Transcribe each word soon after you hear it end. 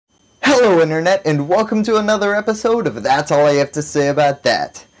Hello Internet, and welcome to another episode of That's All I Have to Say About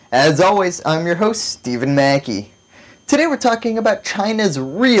That. As always, I'm your host, Stephen Mackey. Today we're talking about China's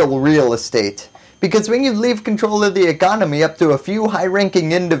real estate. Because when you leave control of the economy up to a few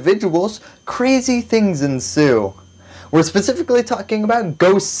high-ranking individuals, crazy things ensue. We're specifically talking about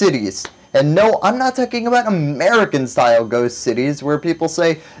ghost cities. And no, I'm not talking about American-style ghost cities where people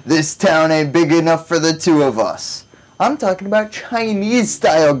say, "This town ain't big enough for the two of us." I'm talking about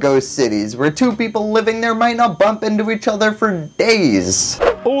Chinese-style ghost cities, where two people living there might not bump into each other for days.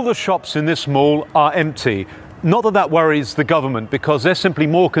 All the shops in this mall are empty. Not that that worries the government, because they're simply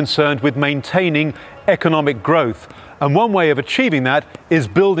more concerned with maintaining economic growth. And one way of achieving that is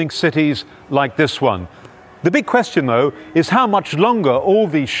building cities like this one. The big question, though, is how much longer all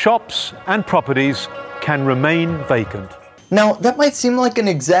these shops and properties can remain vacant. Now, that might seem like an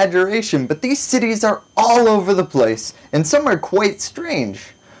exaggeration, but these cities are all over the place, and some are quite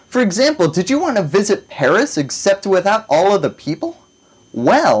strange. For example, did you want to visit Paris except without all of the people?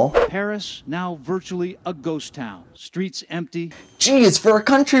 Well, Paris, now virtually a ghost town. Streets empty. Geez, for a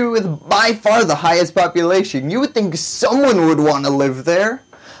country with by far the highest population, you would think someone would want to live there.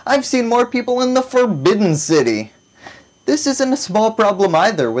 I've seen more people in the Forbidden City. This isn't a small problem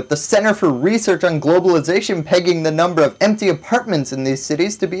either, with the Center for Research on Globalization pegging the number of empty apartments in these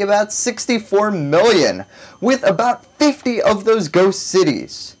cities to be about 64 million, with about 50 of those ghost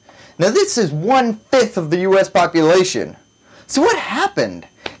cities. Now this is 1/5 of the US population. So what happened?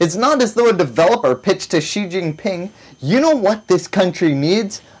 It's not as though a developer pitched to Xi Jinping, "You know what this country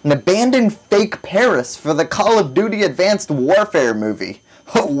needs? An abandoned fake Paris for the Call of Duty Advanced Warfare movie."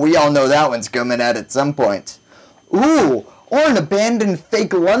 Oh, we all know that one's coming out at some point. Ooh, or an abandoned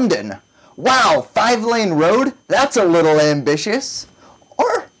fake London. Wow, 5-lane road? That's a little ambitious.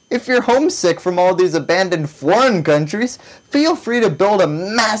 Or, if you're homesick from all these abandoned foreign countries, feel free to build a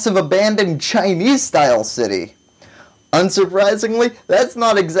massive abandoned Chinese-style city. Unsurprisingly, that's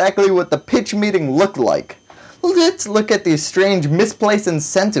not exactly what the pitch meeting looked like. Let's look at these strange misplaced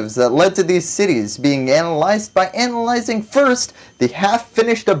incentives that led to these cities being analyzed by analyzing first the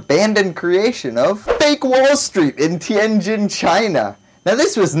half-finished abandoned creation of Fake Wall Street in Tianjin, China. Now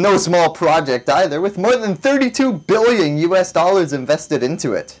this was no small project either, with more than 32 billion US dollars invested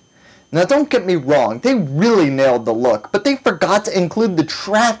into it. Now don't get me wrong, they really nailed the look, but they forgot to include the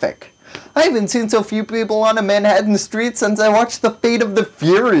traffic. I haven't seen so few people on a Manhattan street since I watched The Fate of the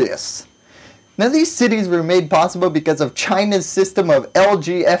Furious. Now these cities were made possible because of China's system of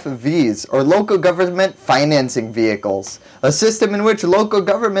LGFVs, or local government financing vehicles, a system in which local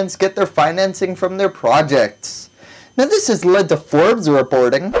governments get their financing from their projects. Now this has led to Forbes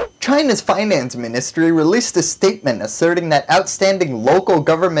reporting, China's finance ministry released a statement asserting that outstanding local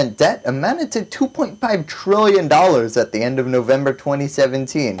government debt amounted to $2.5 trillion at the end of November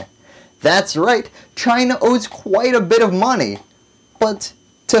 2017. That's right, China owes quite a bit of money, but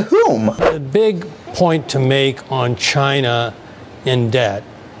to whom? The big point to make on China in debt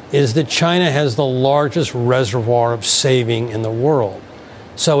is that China has the largest reservoir of saving in the world.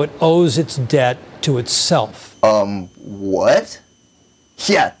 So it owes its debt to itself. What?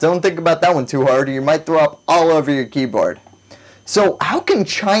 Yeah, don't think about that one too hard or you might throw up all over your keyboard. So how can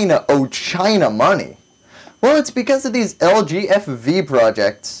China owe China money? Well, it's because of these LGFV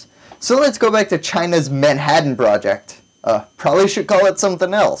projects. So let's go back to China's Manhattan Project. Probably should call it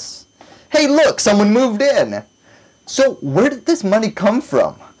something else. Hey look, someone moved in! So where did this money come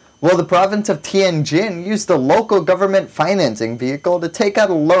from? Well, the province of Tianjin used a local government financing vehicle to take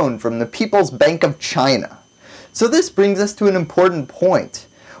out a loan from the People's Bank of China. So this brings us to an important point.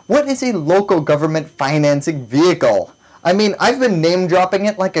 What is a local government financing vehicle? I mean, I've been name dropping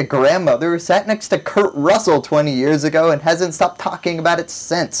it like a grandmother who sat next to Kurt Russell 20 years ago and hasn't stopped talking about it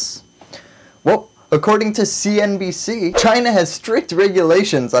since. Well, according to CNBC, China has strict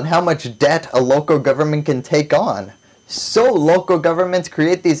regulations on how much debt a local government can take on. So local governments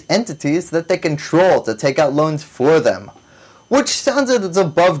create these entities that they control to take out loans for them. Which sounds as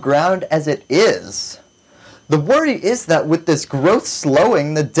above ground as it is. The worry is that with this growth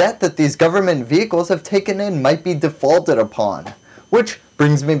slowing, the debt that these government vehicles have taken in might be defaulted upon. Which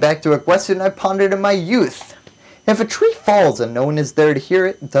brings me back to a question I pondered in my youth. If a tree falls and no one is there to hear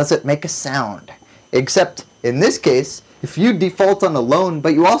it, does it make a sound? Except, in this case, if you default on a loan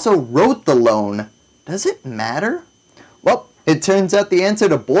but you also wrote the loan, does it matter? Well, it turns out the answer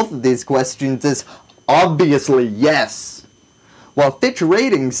to both of these questions is obviously yes. While Fitch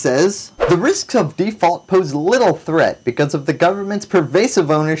Ratings says, the risks of default pose little threat because of the government's pervasive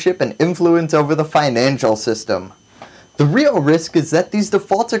ownership and influence over the financial system. The real risk is that these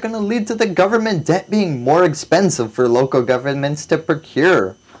defaults are going to lead to the government debt being more expensive for local governments to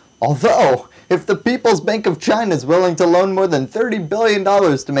procure. Although, if the People's Bank of China is willing to loan more than $30 billion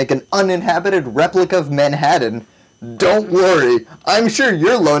to make an uninhabited replica of Manhattan, don't worry, I'm sure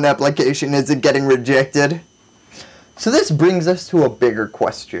your loan application isn't getting rejected. So this brings us to a bigger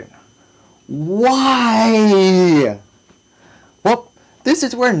question. Why? Well, this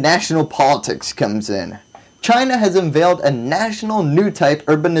is where national politics comes in. China has unveiled a national new type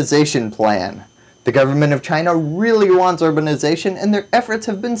urbanization plan. The government of China really wants urbanization, and their efforts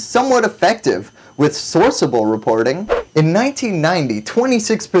have been somewhat effective, with Sourceable reporting. In 1990,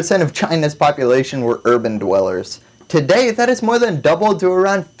 26% of China's population were urban dwellers. Today, that has more than doubled to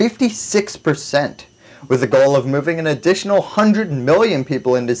around 56%. With a goal of moving an additional 100 million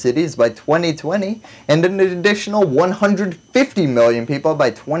people into cities by 2020 and an additional 150 million people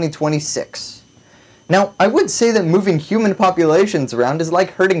by 2026. Now, I would say that moving human populations around is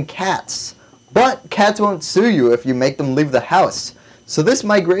like herding cats, but cats won't sue you if you make them leave the house, so this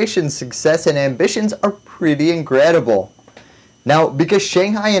migration's success and ambitions are pretty incredible. Now, because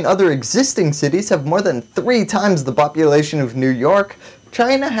Shanghai and other existing cities have more than 3 times the population of New York,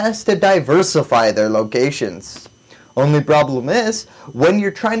 China has to diversify their locations. Only problem is, when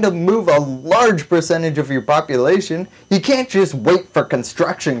you're trying to move a large percentage of your population, you can't just wait for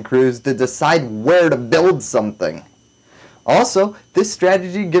construction crews to decide where to build something. Also, this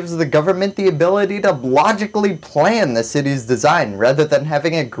strategy gives the government the ability to logically plan the city's design rather than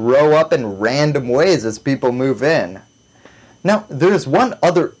having it grow up in random ways as people move in. Now, there's one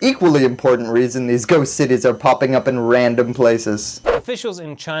other equally important reason these ghost cities are popping up in random places. Officials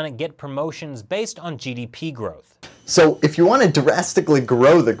in China get promotions based on GDP growth. So, if you want to drastically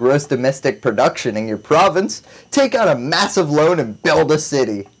grow the gross domestic production in your province, take out a massive loan and build a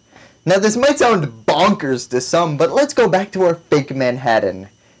city. Now, this might sound bonkers to some, but let's go back to our fake Manhattan.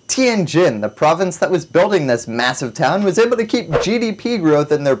 Tianjin, the province that was building this massive town, was able to keep GDP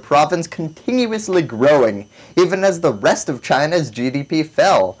growth in their province continuously growing, even as the rest of China's GDP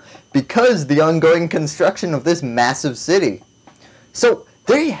fell, because the ongoing construction of this massive city. So,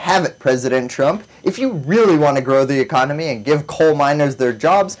 there you have it, President Trump. If you really want to grow the economy and give coal miners their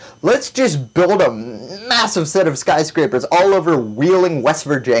jobs, let's just build a massive set of skyscrapers all over Wheeling, West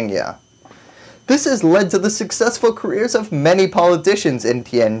Virginia. This has led to the successful careers of many politicians in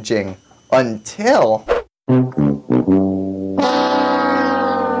Tianjin, until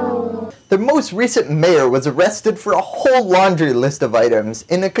the most recent mayor was arrested for a whole laundry list of items,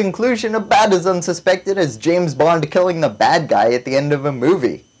 in a conclusion about as unsuspected as James Bond killing the bad guy at the end of a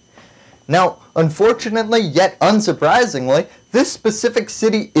movie. Now, unfortunately, yet unsurprisingly, this specific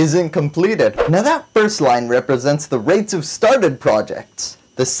city isn't completed. Now that first line represents the rates of started projects.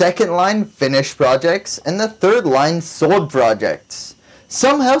 The second line, finished projects, and the third line, sold projects.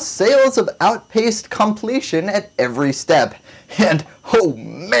 Somehow sales have outpaced completion at every step. And, oh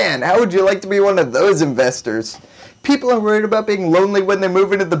man, how would you like to be one of those investors? People are worried about being lonely when they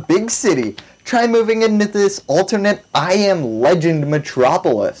move into the big city. Try moving into this alternate I Am Legend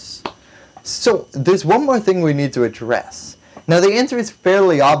metropolis. So, there's one more thing we need to address. Now the answer is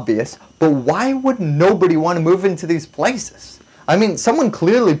fairly obvious, but why would nobody want to move into these places? I mean, someone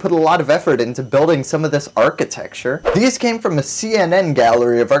clearly put a lot of effort into building some of this architecture. These came from a CNN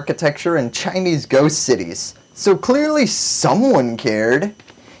gallery of architecture in Chinese ghost cities, so clearly someone cared.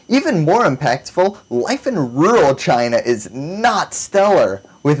 Even more impactful, life in rural China is not stellar,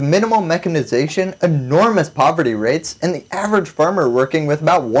 with minimal mechanization, enormous poverty rates, and the average farmer working with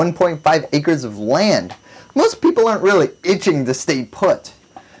about 1.5 acres of land. Most people aren't really itching to stay put.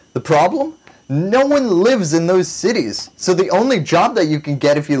 The problem? No one lives in those cities, so the only job that you can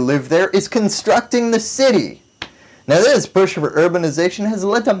get if you live there is constructing the city. Now this push for urbanization has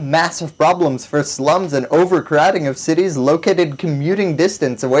led to massive problems for slums and overcrowding of cities located commuting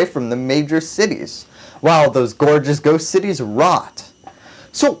distance away from the major cities, while those gorgeous ghost cities rot.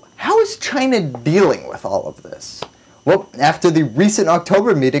 So how is China dealing with all of this? Well, after the recent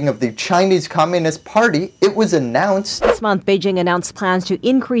October meeting of the Chinese Communist Party, it was announced this month Beijing announced plans to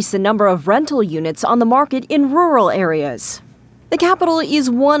increase the number of rental units on the market in rural areas. The capital is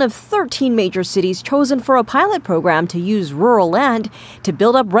one of 13 major cities chosen for a pilot program to use rural land to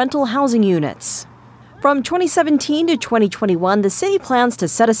build up rental housing units. From 2017 to 2021, the city plans to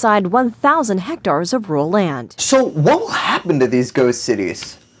set aside 1,000 hectares of rural land. So what will happen to these ghost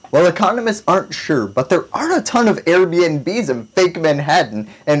cities? Well, economists aren't sure, but there are a ton of Airbnbs in fake Manhattan,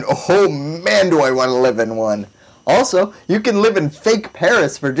 and oh man do I want to live in one. Also, you can live in fake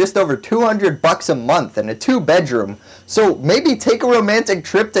Paris for just over $200 a month in a 2-bedroom, so maybe take a romantic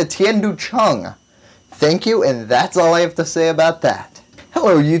trip to Tianducheng. Thank you, and that's all I have to say about that.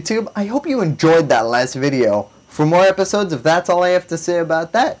 Hello YouTube, I hope you enjoyed that last video. For more episodes, if that's all I have to say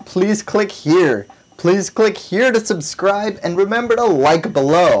about that, please click here. Please click here to subscribe, and remember to like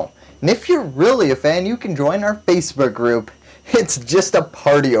below. And if you're really a fan, you can join our Facebook group. It's just a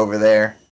party over there.